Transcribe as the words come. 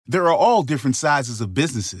There are all different sizes of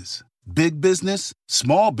businesses. Big business,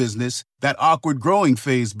 small business, that awkward growing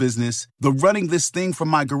phase business, the running this thing from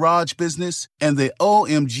my garage business, and the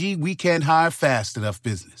OMG we can't hire fast enough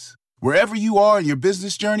business. Wherever you are in your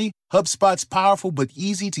business journey, HubSpot's powerful but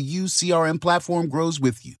easy-to-use CRM platform grows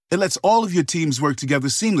with you. It lets all of your teams work together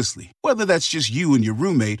seamlessly, whether that's just you and your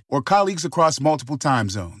roommate or colleagues across multiple time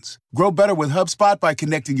zones. Grow better with HubSpot by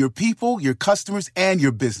connecting your people, your customers, and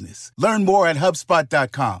your business. Learn more at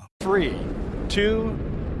HubSpot.com. 3, 2,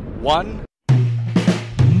 1.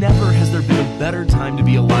 Never has there been a better time to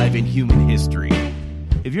be alive in human history.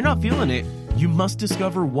 If you're not feeling it, you must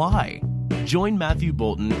discover why. Join Matthew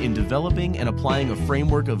Bolton in developing and applying a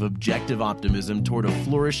framework of objective optimism toward a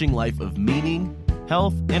flourishing life of meaning,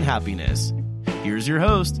 health, and happiness. Here's your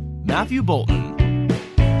host, Matthew Bolton.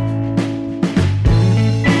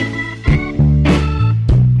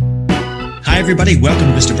 Hi, everybody. Welcome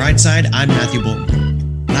to Mr. Brightside. I'm Matthew Bolton.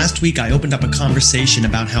 Last week, I opened up a conversation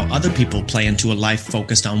about how other people play into a life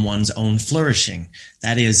focused on one's own flourishing.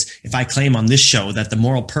 That is, if I claim on this show that the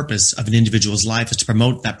moral purpose of an individual's life is to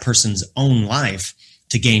promote that person's own life,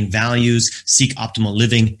 to gain values, seek optimal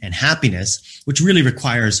living and happiness, which really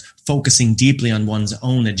requires focusing deeply on one's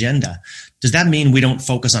own agenda, does that mean we don't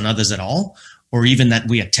focus on others at all? Or even that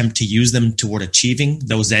we attempt to use them toward achieving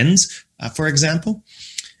those ends, for example?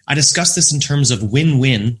 I discussed this in terms of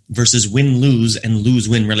win-win versus win-lose and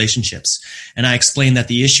lose-win relationships. And I explained that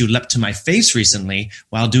the issue leapt to my face recently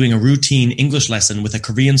while doing a routine English lesson with a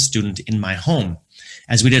Korean student in my home.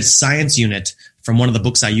 As we did a science unit from one of the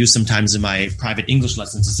books I use sometimes in my private English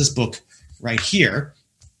lessons. It's this book right here.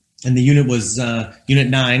 And the unit was Unit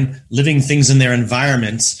 9, Living Things in Their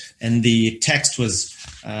Environments. And the text was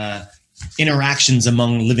Interactions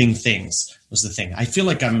Among Living Things was the thing. I feel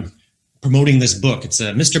like I'm promoting this book. It's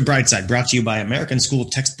a Mr. Brightside, brought to you by American School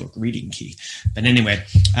Textbook Reading Key. But anyway,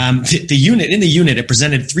 in the unit, it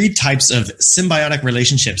presented three types of symbiotic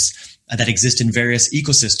relationships that exist in various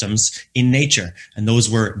ecosystems in nature. And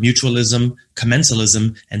those were mutualism,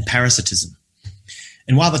 commensalism, and parasitism.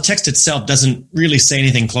 And while the text itself doesn't really say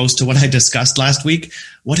anything close to what I discussed last week,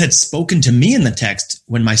 what had spoken to me in the text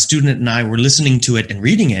when my student and I were listening to it and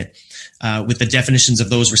reading it with the definitions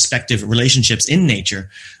of those respective relationships in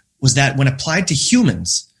nature was that when applied to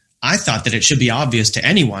humans, I thought that it should be obvious to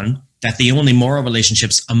anyone that the only moral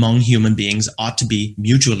relationships among human beings ought to be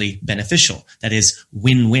mutually beneficial. That is,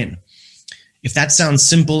 win-win. If that sounds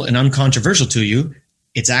simple and uncontroversial to you,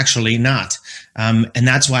 it's actually not. And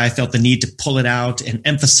that's why I felt the need to pull it out and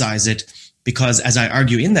emphasize it, because as I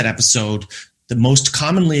argue in that episode, the most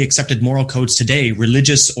commonly accepted moral codes today,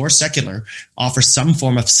 religious or secular, offer some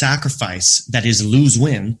form of sacrifice that is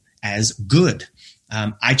lose-win as good.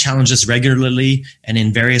 I challenge this regularly and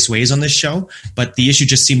in various ways on this show, but the issue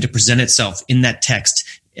just seemed to present itself in that text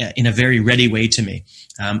in a very ready way to me.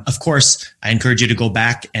 Of course, I encourage you to go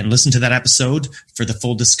back and listen to that episode for the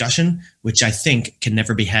full discussion, which I think can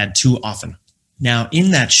never be had too often. Now, in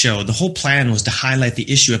that show, the whole plan was to highlight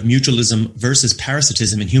the issue of mutualism versus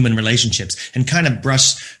parasitism in human relationships and kind of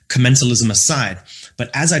brush commensalism aside. But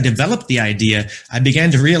as I developed the idea, I began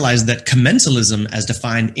to realize that commensalism, as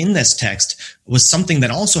defined in this text, was something that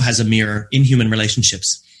also has a mirror in human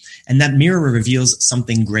relationships. And that mirror reveals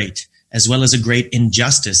something great, as well as a great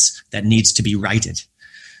injustice that needs to be righted.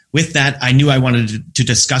 With that, I knew I wanted to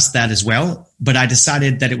discuss that as well, but I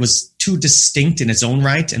decided that it was too distinct in its own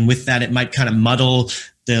right, and with that, it might kind of muddle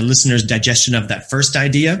the listener's digestion of that first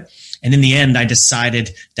idea. And in the end, I decided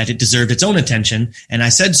that it deserved its own attention, and I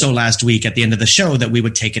said so last week at the end of the show that we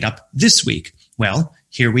would take it up this week. Well,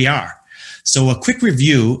 here we are. So a quick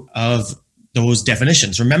review of those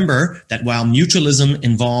definitions. Remember that while mutualism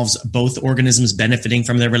involves both organisms benefiting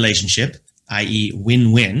from their relationship, i.e.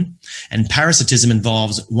 win-win, and parasitism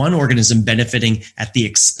involves one organism benefiting at the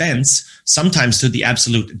expense, sometimes to the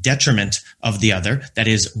absolute detriment of the other, that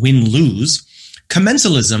is win-lose,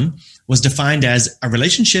 commensalism was defined as a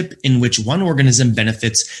relationship in which one organism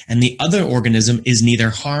benefits and the other organism is neither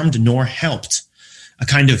harmed nor helped, a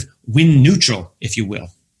kind of win-neutral, if you will.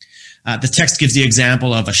 The text gives the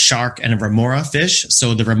example of a shark and a remora fish.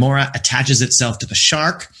 So the remora attaches itself to the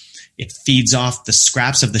shark. It feeds off the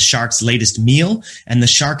scraps of the shark's latest meal, and the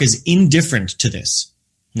shark is indifferent to this.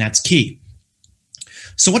 And that's key.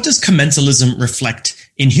 So what does commensalism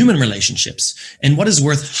reflect in human relationships? And what is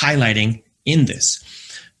worth highlighting in this?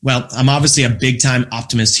 Well, I'm obviously a big-time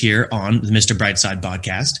optimist here on the Mr. Brightside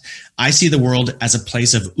podcast. I see the world as a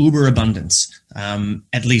place of uber abundance,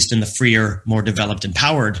 at least in the freer, more developed,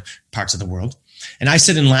 empowered parts of the world. And I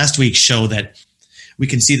said in last week's show that We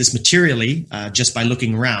can see this materially just by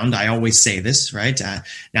looking around. I always say this, right?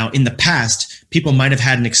 Now, in the past, people might have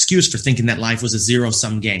had an excuse for thinking that life was a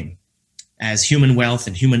zero-sum game, as human wealth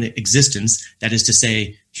and human existence, that is to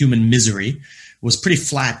say, human misery, was pretty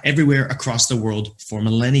flat everywhere across the world for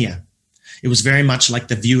millennia. It was very much like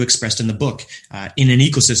the view expressed in the book. In an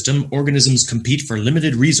ecosystem, organisms compete for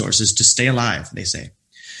limited resources to stay alive, they say.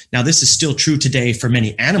 Now, this is still true today for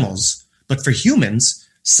many animals, but for humans,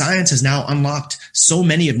 science has now unlocked so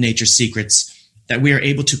many of nature's secrets that we are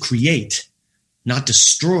able to create, not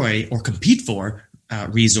destroy or compete for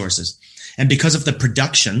resources. And because of the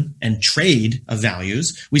production and trade of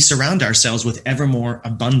values, we surround ourselves with ever more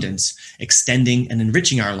abundance, extending and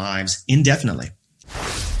enriching our lives indefinitely.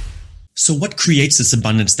 So what creates this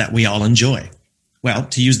abundance that we all enjoy? Well,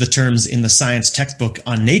 to use the terms in the science textbook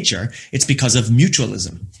on nature, it's because of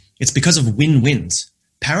mutualism. It's because of win-wins.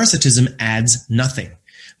 Parasitism adds nothing,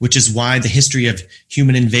 which is why the history of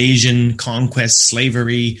human invasion, conquest,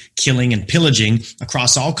 slavery, killing, and pillaging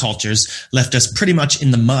across all cultures left us pretty much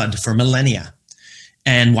in the mud for millennia,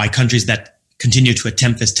 and why countries that continue to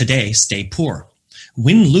attempt this today stay poor.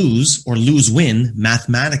 Win-lose or lose-win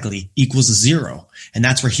mathematically equals zero, and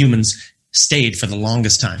that's where humans stayed for the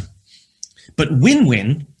longest time. But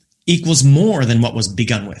win-win equals more than what was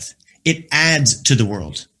begun with. It adds to the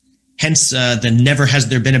world. Hence, the never has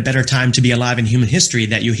there been a better time to be alive in human history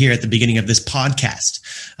that you hear at the beginning of this podcast.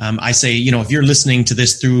 I say, if you're listening to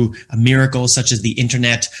this through a miracle such as the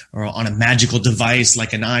internet or on a magical device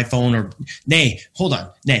like an iPhone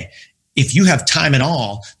if you have time at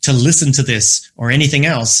all to listen to this or anything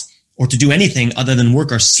else or to do anything other than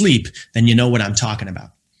work or sleep, then you know what I'm talking about.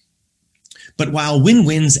 But while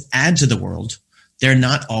win-wins add to the world, they're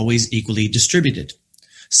not always equally distributed.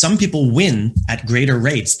 Some people win at greater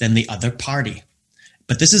rates than the other party.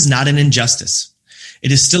 But this is not an injustice.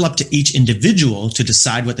 It is still up to each individual to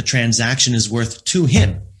decide what the transaction is worth to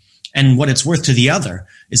him. And what it's worth to the other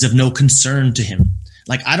is of no concern to him.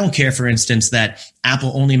 Like, I don't care, for instance, that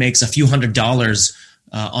Apple only makes a few $100s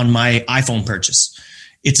on my iPhone purchase.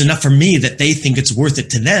 It's enough for me that they think it's worth it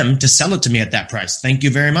to them to sell it to me at that price. Thank you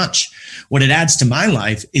very much. What it adds to my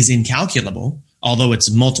life is incalculable, although it's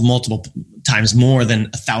multiple times more than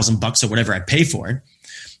 $1,000 or whatever I pay for it.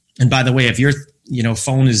 And by the way, if your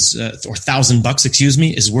phone is or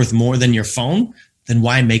 $1,000, is worth more than your phone, then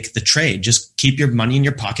why make the trade? Just keep your money in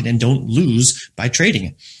your pocket and don't lose by trading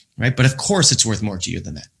it, right? But of course, it's worth more to you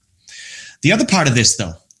than that. The other part of this,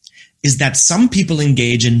 though, is that some people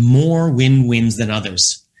engage in more win-wins than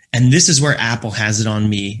others, and this is where Apple has it on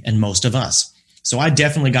me and most of us. So I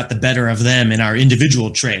definitely got the better of them in our individual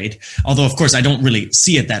trade. Although, of course, I don't really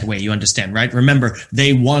see it that way. You understand, right? Remember,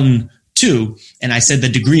 they won too. And I said the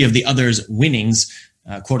degree of the other's winnings,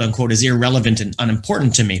 quote unquote, is irrelevant and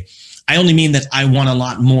unimportant to me. I only mean that I won a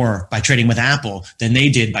lot more by trading with Apple than they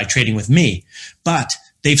did by trading with me. But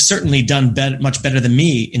they've certainly done much better than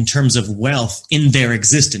me in terms of wealth in their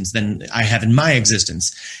existence than I have in my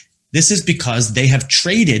existence. This is because they have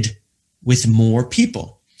traded with more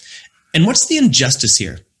people. And what's the injustice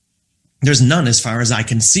here? There's none as far as I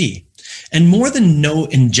can see. And more than no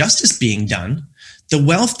injustice being done, the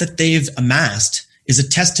wealth that they've amassed is a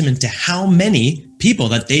testament to how many people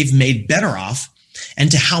that they've made better off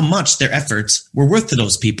and to how much their efforts were worth to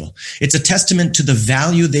those people. It's a testament to the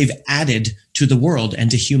value they've added to the world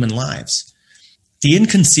and to human lives. The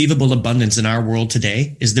inconceivable abundance in our world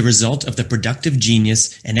today is the result of the productive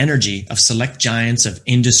genius and energy of select giants of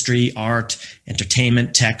industry, art,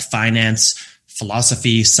 entertainment, tech, finance,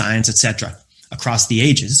 philosophy, science, etc., across the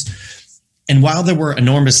ages. And while there were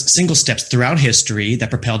enormous single steps throughout history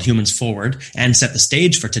that propelled humans forward and set the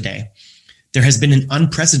stage for today, there has been an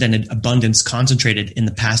unprecedented abundance concentrated in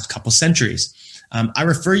the past couple centuries. I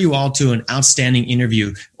refer you all to an outstanding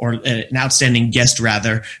interview, or an outstanding guest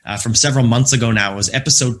rather, from several months ago now. It was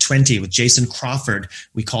episode 20 with Jason Crawford.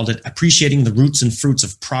 We called it Appreciating the Roots and Fruits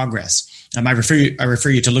of Progress. I refer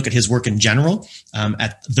you to look at his work in general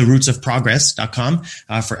at therootsofprogress.com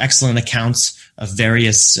for excellent accounts of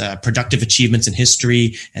various productive achievements in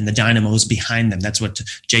history and the dynamos behind them. That's what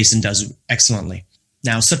Jason does excellently.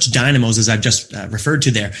 Now, such dynamos, as I've just referred to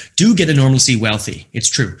there, do get enormously wealthy. It's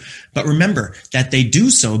true. But remember that they do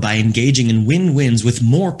so by engaging in win-wins with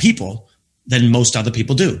more people than most other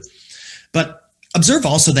people do. But observe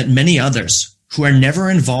also that many others who are never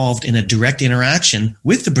involved in a direct interaction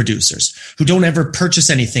with the producers, who don't ever purchase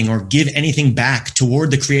anything or give anything back toward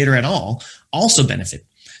the creator at all, also benefit.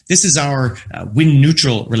 This is our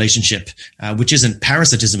win-neutral relationship, which isn't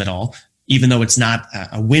parasitism at all, even though it's not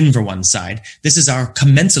a win for one side. This is our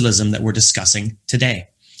commensalism that we're discussing today.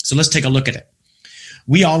 So let's take a look at it.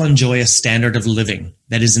 we all enjoy a standard of living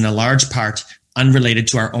that is in a large part unrelated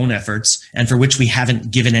to our own efforts and for which we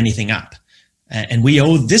haven't given anything up. And we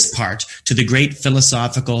owe this part to the great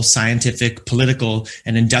philosophical, scientific, political,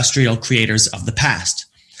 and industrial creators of the past.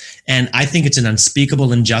 And I think it's an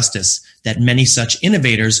unspeakable injustice that many such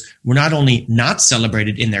innovators were not only not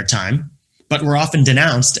celebrated in their time, but were often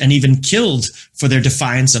denounced and even killed for their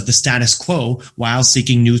defiance of the status quo while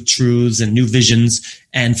seeking new truths and new visions,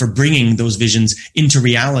 and for bringing those visions into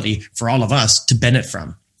reality for all of us to benefit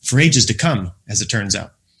from for ages to come, as it turns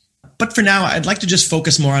out. But for now, I'd like to just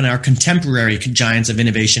focus more on our contemporary giants of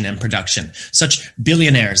innovation and production, such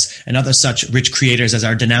billionaires and other such rich creators as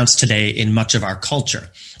are denounced today in much of our culture.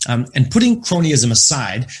 And putting cronyism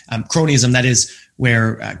aside, cronyism, that is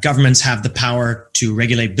where governments have the power to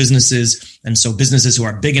regulate businesses, and so businesses who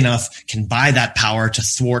are big enough can buy that power to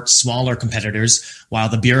thwart smaller competitors, while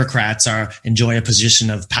the bureaucrats enjoy a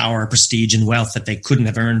position of power, prestige, and wealth that they couldn't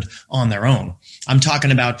have earned on their own. I'm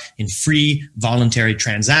talking about in free, voluntary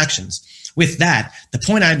transactions. With that, the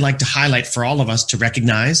point I'd like to highlight for all of us to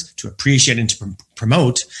recognize, to appreciate, and to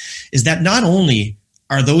promote is that not only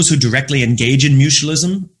are those who directly engage in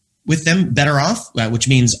mutualism with them better off, which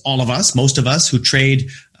means all of us, most of us who trade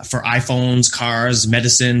for iPhones, cars,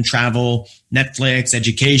 medicine, travel, Netflix,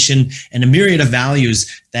 education, and a myriad of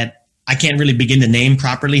values that I can't really begin to name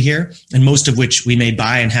properly here, and most of which we may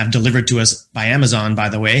buy and have delivered to us by Amazon, by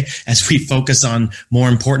the way, as we focus on more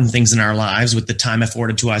important things in our lives with the time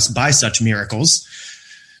afforded to us by such miracles.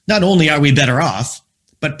 Not only are we better off,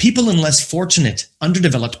 but people in less fortunate,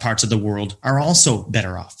 underdeveloped parts of the world are also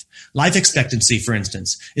better off. Life expectancy, for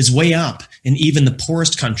instance, is way up in even the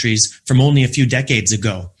poorest countries from only a few decades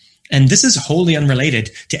ago. And this is wholly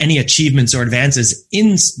unrelated to any achievements or advances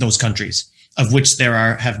in those countries, of which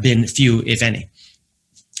there have been few, if any.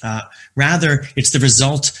 Rather, it's the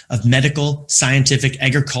result of medical, scientific,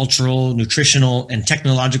 agricultural, nutritional, and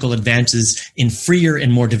technological advances in freer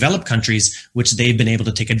and more developed countries, which they've been able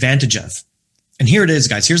to take advantage of. And here it is,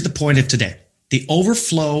 guys. Here's the point of today. The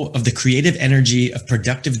overflow of the creative energy of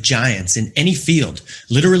productive giants in any field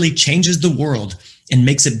literally changes the world and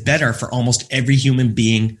makes it better for almost every human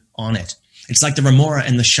being on it. It's like the remora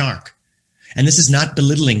and the shark. And this is not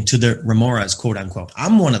belittling to the remoras, quote unquote.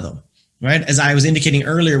 I'm one of them, right? As I was indicating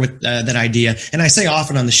earlier with that idea, and I say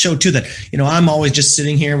often on the show too that, I'm always just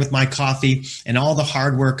sitting here with my coffee and all the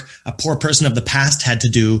hard work a poor person of the past had to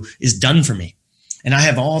do is done for me. And I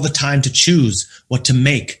have all the time to choose what to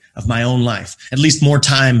make of my own life, at least more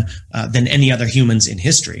time than any other humans in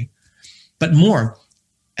history. But more,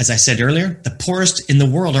 as I said earlier, the poorest in the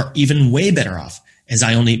world are even way better off, as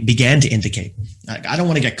I only began to indicate. I don't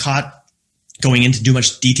want to get caught going into too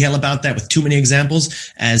much detail about that with too many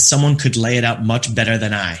examples, as someone could lay it out much better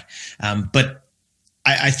than I. But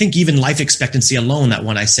I think even life expectancy alone, that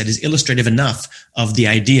one I said, is illustrative enough of the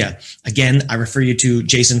idea. Again, I refer you to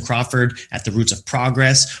Jason Crawford at The Roots of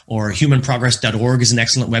Progress, or humanprogress.org is an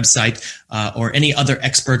excellent website, or any other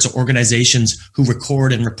experts or organizations who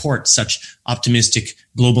record and report such optimistic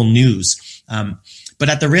global news. But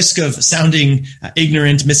at the risk of sounding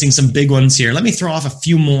ignorant, missing some big ones here, let me throw off a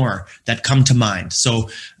few more that come to mind. So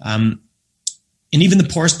in even the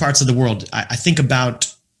poorest parts of the world, I think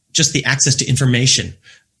about just the access to information,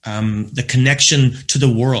 the connection to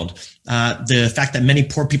the world, the fact that many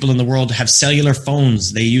poor people in the world have cellular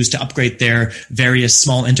phones they use to upgrade their various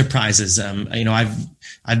small enterprises.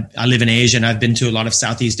 I live in Asia, and I've been to a lot of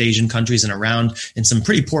Southeast Asian countries and around in some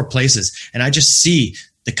pretty poor places. And I just see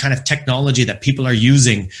the kind of technology that people are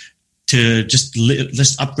using to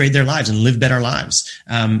just upgrade their lives and live better lives.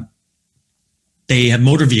 They have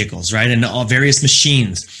motor vehicles, right? And all various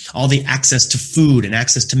machines, all the access to food and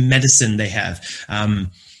access to medicine they have.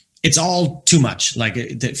 It's all too much,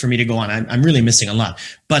 for me to go on. I'm really missing a lot,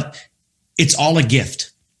 but it's all a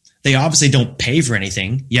gift. They obviously don't pay for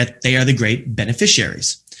anything, yet they are the great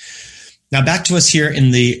beneficiaries. Now back to us here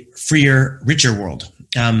in the freer, richer world.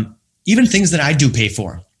 Even things that I do pay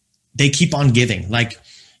for, they keep on giving.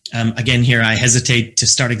 Again, here I hesitate to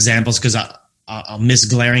start examples because I'll miss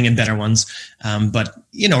glaring and better ones. But,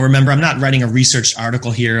 remember, I'm not writing a research article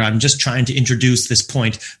here. I'm just trying to introduce this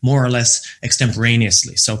point more or less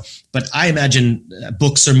extemporaneously. But I imagine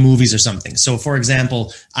books or movies or something. So, for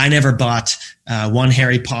example, I never bought one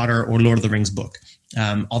Harry Potter or Lord of the Rings book,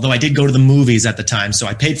 although I did go to the movies at the time, so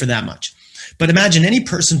I paid for that much. But imagine any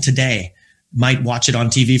person today might watch it on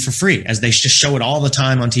TV for free, as they just show it all the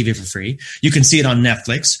time on TV for free. You can see it on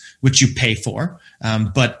Netflix, which you pay for,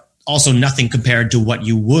 but also nothing compared to what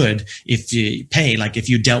you would if you pay, if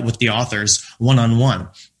you dealt with the authors one-on-one.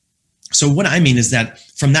 So what I mean is that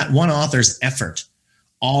from that one author's effort,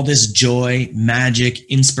 all this joy, magic,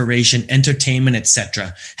 inspiration, entertainment,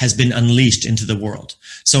 etc. has been unleashed into the world.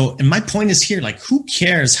 So, and my point is here, like, who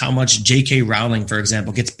cares how much J.K. Rowling, for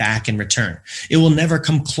example, gets back in return? It will never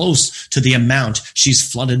come close to the amount she's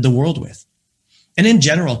flooded the world with. And in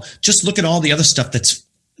general, just look at all the other stuff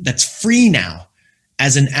that's free now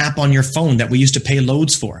as an app on your phone that we used to pay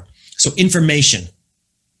loads for. So information.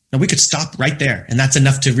 Now, we could stop right there, and that's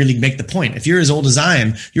enough to really make the point. If you're as old as I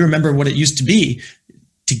am, you remember what it used to be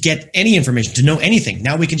to get any information, to know anything.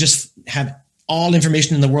 Now we can just have all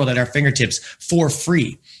information in the world at our fingertips for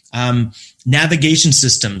free. Navigation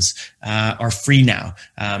systems are free now.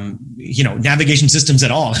 Navigation systems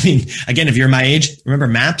at all. I mean, again, if you're my age, remember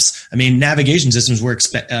maps? I mean, navigation systems were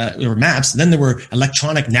maps. Then there were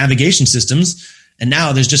electronic navigation systems, and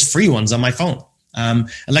now there's just free ones on my phone.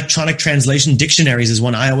 Electronic translation dictionaries is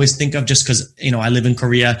one I always think of, just because, I live in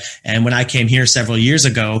Korea, and when I came here several years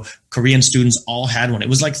ago, Korean students all had one. It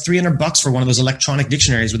was like $300 for one of those electronic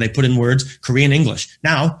dictionaries where they put in words, Korean, English.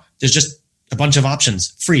 Now there's just a bunch of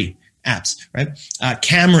options, free apps, right?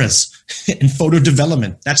 Cameras and photo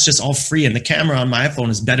development. That's just all free. And the camera on my iPhone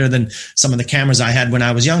is better than some of the cameras I had when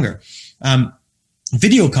I was younger.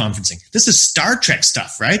 Video conferencing. This is Star Trek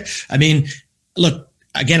stuff, right? I mean, look,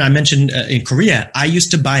 again, I mentioned in Korea, I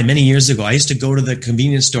used to buy many years ago, I used to go to the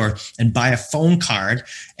convenience store and buy a phone card,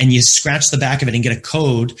 and you scratch the back of it and get a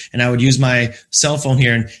code. And I would use my cell phone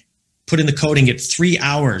here and put in the code and get 3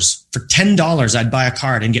 hours. For $10, I'd buy a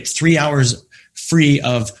card and get 3 hours 3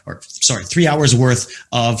 hours worth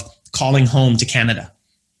of calling home to Canada,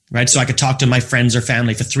 right? So I could talk to my friends or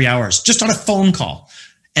family for 3 hours just on a phone call.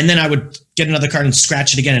 And then I would get another card and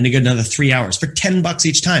scratch it again and get another 3 hours for $10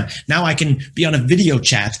 each time. Now I can be on a video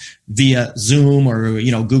chat via Zoom or,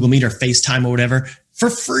 Google Meet or FaceTime or whatever for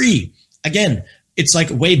free. Again, it's like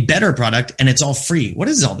way better product, and it's all free. What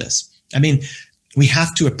is all this? I mean, we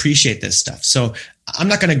have to appreciate this stuff. So I'm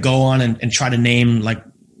not going to go on and try to name like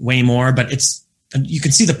way more, but you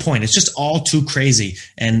can see the point. It's just all too crazy.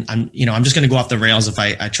 And I'm just going to go off the rails if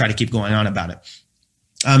I try to keep going on about it.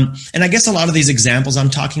 And I guess a lot of these examples I'm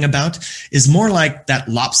talking about is more like that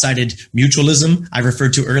lopsided mutualism I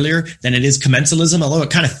referred to earlier than it is commensalism, although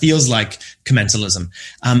it kind of feels like commensalism.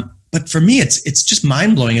 But for me, it's just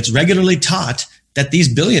mind-blowing. It's regularly taught that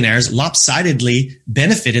these billionaires lopsidedly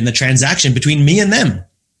benefit in the transaction between me and them,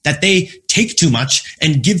 that they take too much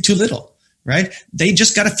and give too little, right? They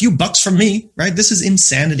just got a few bucks from me, right? This is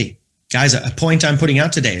insanity. Guys, a point I'm putting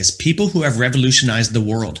out today is people who have revolutionized the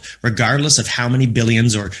world, regardless of how many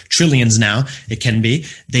billions or trillions now it can be,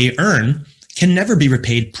 they earn, can never be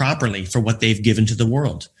repaid properly for what they've given to the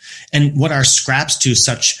world. And what are scraps to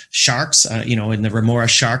such sharks, in the remora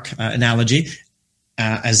shark analogy,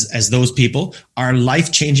 as those people, are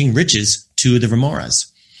life-changing riches to the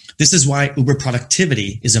remoras. This is why uber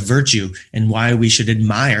productivity is a virtue and why we should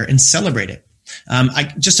admire and celebrate it.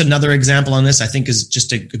 Just another example on this, I think, is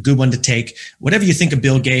just a good one to take. Whatever you think of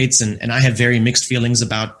Bill Gates, and I have very mixed feelings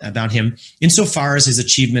about him, insofar as his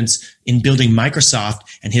achievements in building Microsoft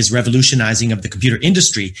and his revolutionizing of the computer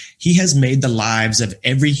industry, he has made the lives of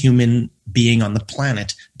every human being on the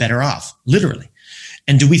planet better off, literally.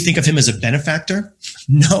 And do we think of him as a benefactor?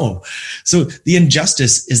 No. So the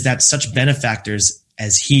injustice is that such benefactors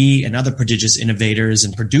as he and other prodigious innovators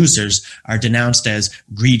and producers are denounced as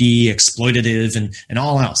greedy, exploitative, and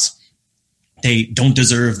all else. They don't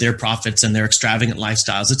deserve their profits and their extravagant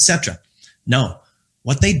lifestyles, etc. No,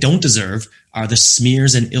 what they don't deserve are the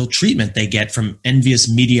smears and ill treatment they get from envious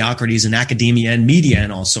mediocrities in academia and media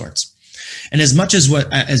and all sorts. And as much as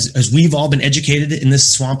we've all been educated in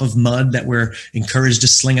this swamp of mud that we're encouraged to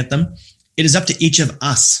sling at them, it is up to each of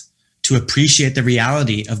us to appreciate the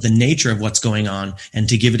reality of the nature of what's going on and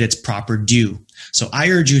to give it its proper due. So I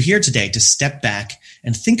urge you here today to step back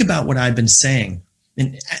and think about what I've been saying,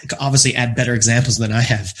 and obviously add better examples than I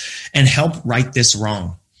have, and help right this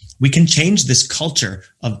wrong. We can change this culture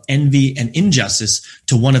of envy and injustice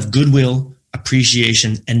to one of goodwill,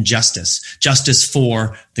 appreciation, and justice. Justice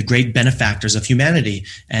for the great benefactors of humanity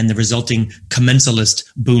and the resulting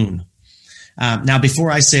commensalist boon. Now, before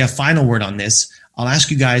I say a final word on this, I'll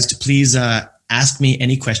ask you guys to please ask me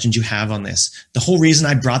any questions you have on this. The whole reason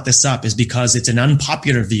I brought this up is because it's an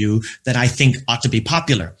unpopular view that I think ought to be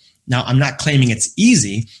popular. Now, I'm not claiming it's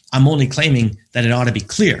easy. I'm only claiming that it ought to be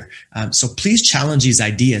clear. So please challenge these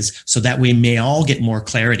ideas so that we may all get more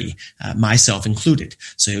clarity, myself included.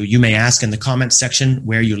 So you may ask in the comment section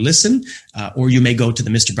where you listen, or you may go to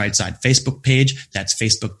the Mr. Brightside Facebook page. That's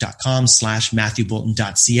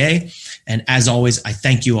facebook.com/MatthewBolton.ca. And as always, I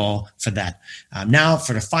thank you all for that. Now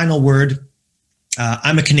for the final word.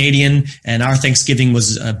 I'm a Canadian, and our Thanksgiving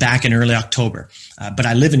was back in early October. But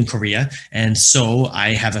I live in Korea, and so I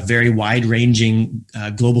have a very wide-ranging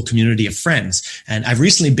global community of friends. And I've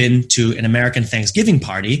recently been to an American Thanksgiving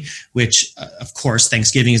party, which, of course,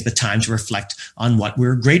 Thanksgiving is the time to reflect on what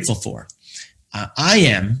we're grateful for. I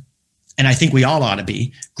am, and I think we all ought to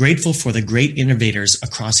be, grateful for the great innovators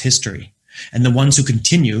across history and the ones who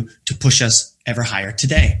continue to push us ever higher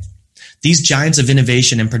today. These giants of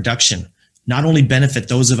innovation and production not only benefit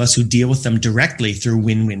those of us who deal with them directly through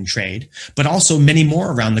win-win trade, but also many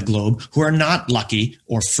more around the globe who are not lucky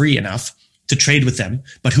or free enough to trade with them,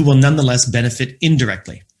 but who will nonetheless benefit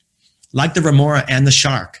indirectly. Like the remora and the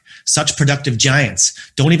shark, such productive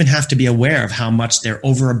giants don't even have to be aware of how much their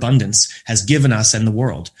overabundance has given us and the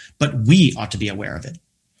world, but we ought to be aware of it.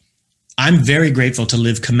 I'm very grateful to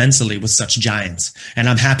live commensally with such giants, and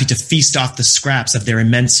I'm happy to feast off the scraps of their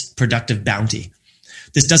immense productive bounty.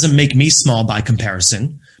 This doesn't make me small by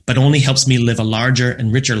comparison, but only helps me live a larger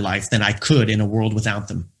and richer life than I could in a world without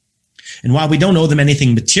them. And while we don't owe them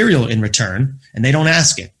anything material in return, and they don't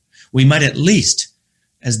ask it, we might at least,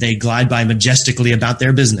 as they glide by majestically about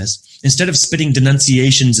their business, instead of spitting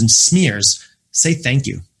denunciations and smears, say thank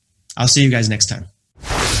you. I'll see you guys next time.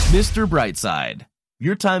 Mr. Brightside,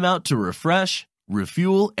 your time out to refresh,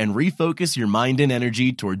 refuel, and refocus your mind and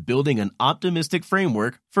energy toward building an optimistic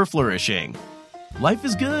framework for flourishing. Life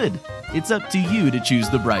is good. It's up to you to choose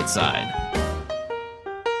the bright side.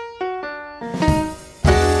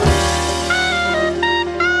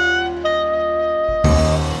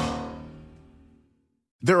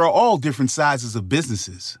 There are all different sizes of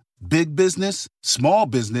businesses. Big business, small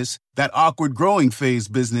business, that awkward growing phase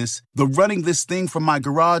business, the running this thing from my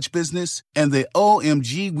garage business, and the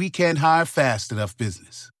OMG we can't hire fast enough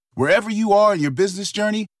business. Wherever you are in your business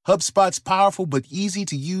journey, HubSpot's powerful but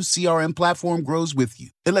easy-to-use CRM platform grows with you.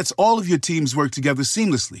 It lets all of your teams work together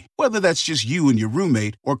seamlessly, whether that's just you and your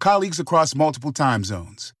roommate or colleagues across multiple time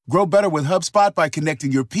zones. Grow better with HubSpot by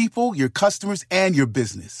connecting your people, your customers, and your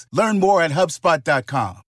business. Learn more at HubSpot.com.